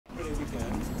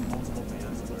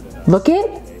Look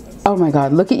at, oh my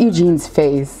God, look at Eugene's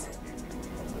face.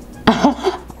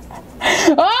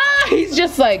 Ah, he's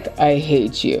just like, I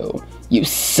hate you. You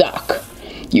suck.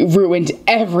 You ruined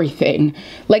everything.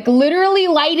 Like literally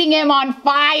lighting him on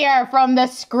fire from the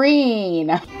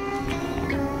screen.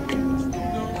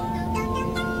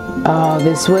 Oh,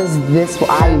 yes,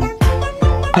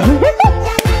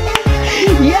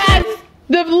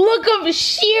 the look of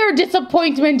sheer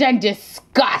disappointment and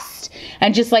disgust.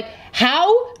 And just like,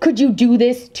 how could you do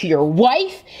this to your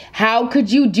wife? How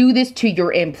could you do this to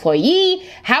your employee?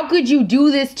 How could you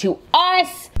do this to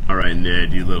us? All right,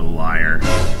 Ned, you little liar.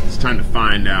 It's time to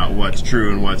find out what's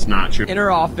true and what's not true.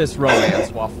 Inter-office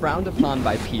romance, while frowned upon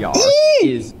by PR,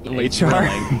 is HR.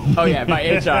 Oh yeah,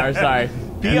 by HR, sorry.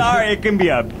 PR, it can be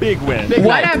a big win.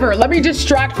 Whatever, let me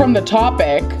distract from the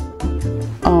topic.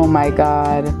 Oh my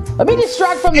God. Let me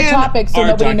distract from the topic so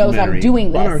nobody knows I'm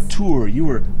doing this. On our tour, you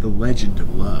were the legend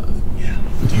of love. Yeah.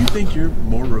 Do you think you're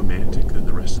more romantic than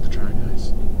the rest of the Try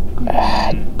Guys?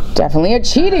 Definitely a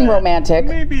cheating romantic.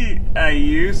 Maybe I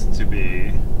used to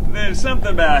be. There's something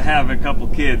about having a couple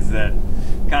kids that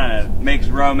kind of makes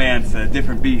romance a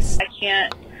different beast. I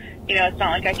can't, you know, it's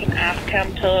not like I can ask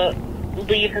him to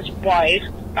leave his wife.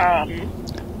 Wow.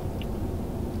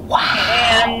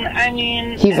 And I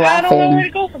mean, he's laughing. I don't know where to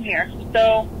go from here.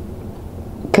 So,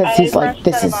 because he's like,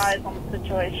 this is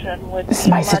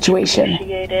my situation.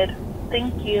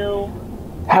 Thank you.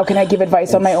 How can I give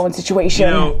advice on my own situation?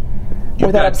 You know,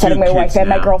 without upsetting my wife and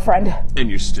my girlfriend? And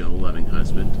you're still a loving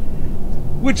husband.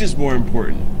 Which is more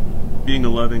important? Being a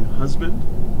loving husband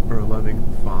or a loving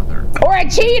father? Or a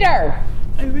cheater!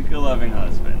 I think a loving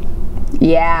husband.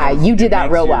 Yeah, you did that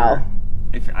real well.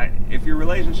 If your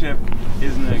relationship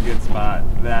isn't in a good spot,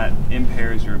 that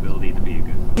impairs your ability to be a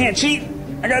good father. Can't cheat!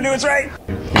 I gotta do what's right!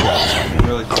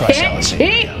 Really Can't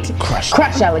cheat!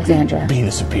 Crush Alexandra. Be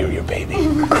the superior baby.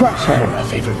 Crush her. You're my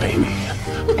favorite baby.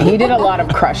 He did a lot of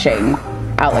crushing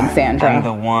Alexandra. I'm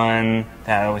the one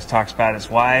that always talks about his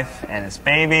wife and his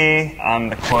baby. I'm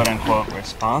the quote-unquote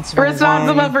responsible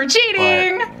one, for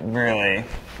cheating! But really,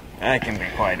 I can be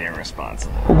quite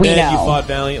irresponsible. We Ned, know. you fought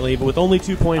valiantly, but with only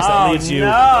 2 points, that leaves you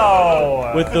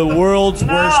with the world's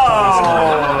worst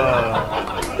punishment.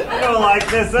 I don't like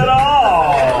this at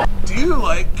all. Do you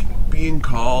like being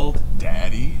called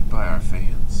Daddy by our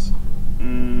fans?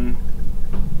 No.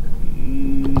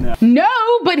 No,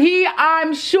 but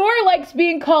I'm sure, likes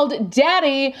being called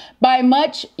Daddy by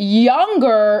much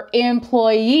younger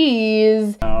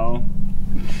employees. No.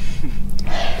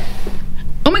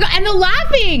 Oh my God, and the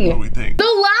laughing! What do we think? The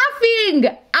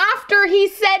laughing after he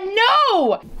said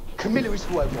no! Camilla is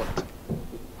who I want.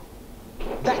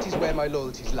 That is where my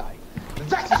loyalties lie.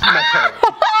 That is who my parents.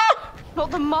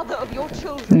 Not the mother of your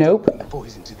children. Nope.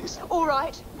 Poison to this. All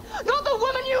right. Not the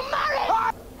woman you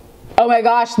married. Oh my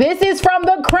gosh, this is from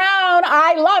The Crown.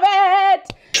 I love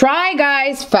it. Try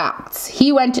Guys facts.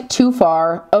 He went too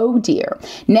far. Oh dear.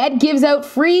 Ned gives out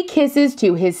free kisses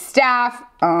to his staff.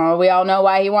 We all know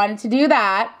why he wanted to do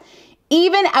that.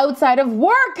 Even outside of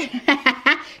work.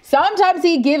 Sometimes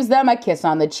he gives them a kiss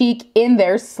on the cheek in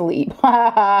their sleep.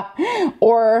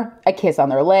 Or a kiss on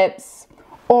their lips.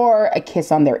 Or a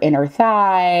kiss on their inner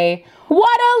thigh.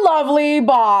 What a lovely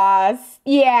boss.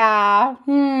 Yeah.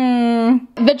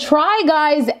 The Try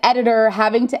Guys editor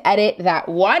having to edit that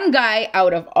one guy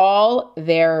out of all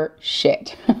their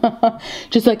shit.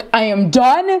 Just like, I am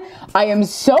done. I am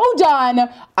so done.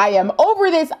 I am over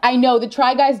this. I know the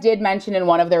Try Guys did mention in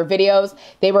one of their videos,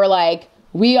 they were like,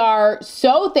 we are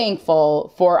so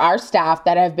thankful for our staff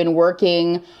that have been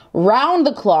working round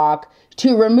the clock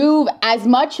to remove as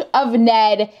much of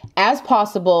Ned as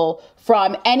possible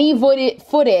from any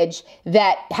footage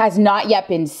that has not yet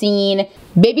been seen.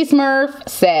 Baby Smurf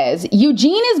says,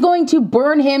 Eugene is going to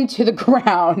burn him to the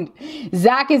ground.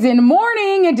 Zach is in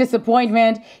mourning and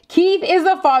disappointment. Keith is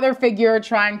the father figure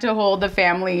trying to hold the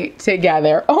family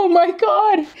together. Oh my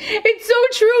God, it's so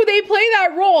true. They play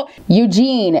that role.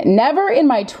 Eugene, never in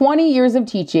my 20 years of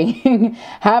teaching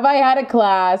have I had a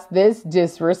class this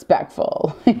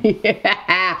disrespectful.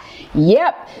 Yeah.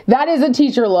 Yep, that is a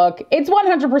teacher look. It's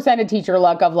 100% a teacher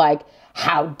look of like,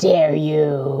 how dare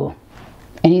you?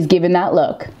 And he's given that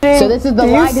look. So this is the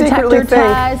lie detector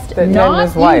test.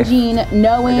 Not Eugene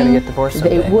knowing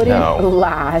they wouldn't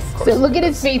last. So look at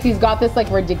his face. He's got this like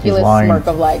ridiculous smirk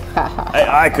of like, haha.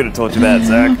 I could have told you that,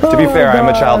 Zach. To be fair, I'm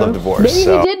a child of divorce.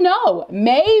 Maybe he did know.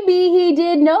 Maybe he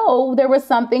did know there was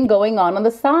something going on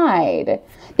the side.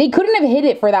 They couldn't have hid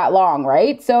it for that long,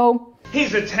 right? So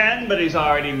He's a 10, but he's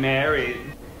already married.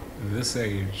 This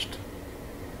aged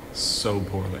so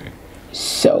poorly.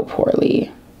 So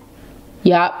poorly.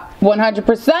 Yep,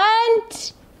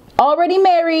 100%. Already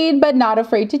married, but not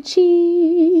afraid to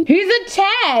cheat. He's a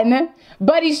 10,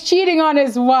 but he's cheating on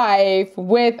his wife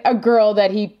with a girl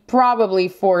that he probably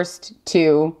forced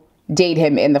to date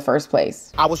him in the first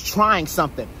place. I was trying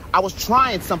something.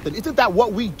 Isn't that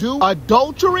what we do?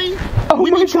 Adultery? Oh We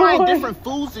my be trying God. different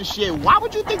foods and shit. Why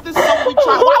would you think this is something we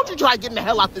try? Why would you try getting the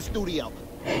hell out the studio?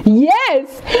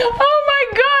 Yes. Oh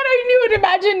my God, I knew it.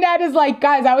 Imagine Ned is like,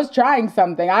 guys, I was trying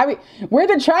something. We're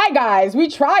the try guys. We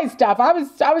try stuff. I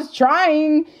was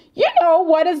trying, you know,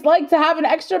 what it's like to have an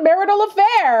extramarital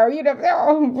affair. You know,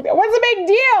 what's the big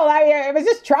deal? I was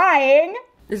just trying.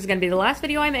 This is going to be the last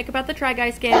video I make about the Try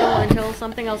Guy scandal until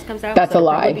something else comes out. That's so a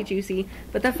lie. It'll be juicy.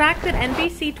 But the fact that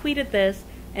NBC tweeted this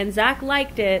and Zach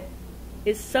liked it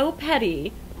is so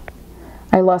petty.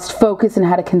 I lost focus and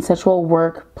had a consensual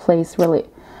workplace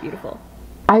Beautiful.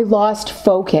 I lost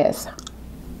focus.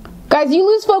 Guys, you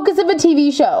lose focus of a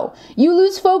TV show. You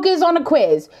lose focus on a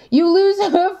quiz. You lose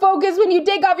focus when you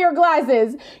take off your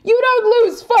glasses. You don't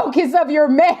lose focus of your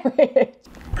marriage.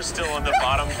 We're still in the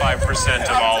bottom 5%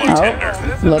 of all of Tinder.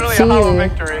 This is let's really see. A hollow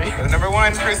victory. The number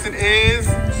one person is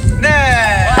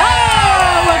Ned.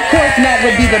 Oh, of course Ned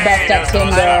would be the best at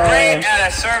Tinder. Great at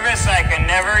a service I can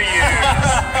never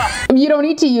use. You don't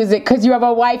need to use it because you have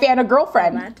a wife and a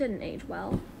girlfriend. That didn't age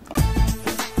well.